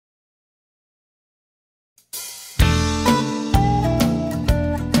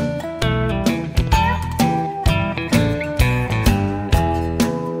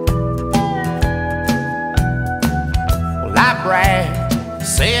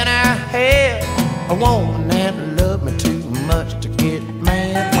a woman that loved me too much to get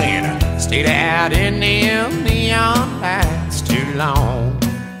mad when I stayed out in them neon lights too long.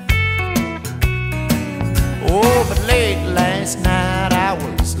 Oh, but late last night I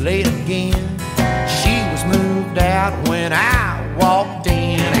was late again. She was moved out when I walked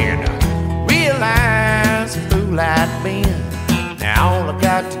in, and I realized the fool I'd been. Now all I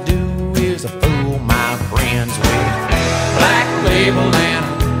got to do is fool my friends with black label and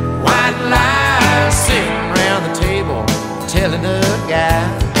white lies, sitting around the table telling the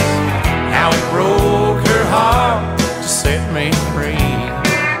guys how it broke her heart to set me free.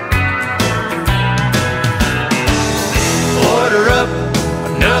 Order up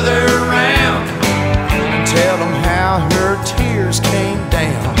another round and tell them how her tears came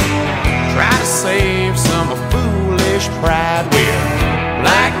down. Try to save some foolish pride with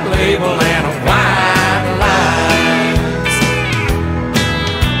black label and white lies.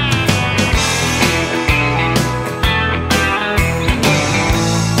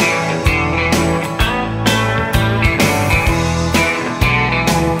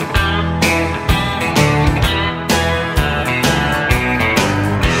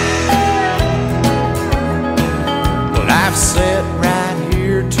 Well, I've sat right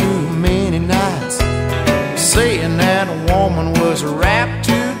here too many nights saying that a woman was right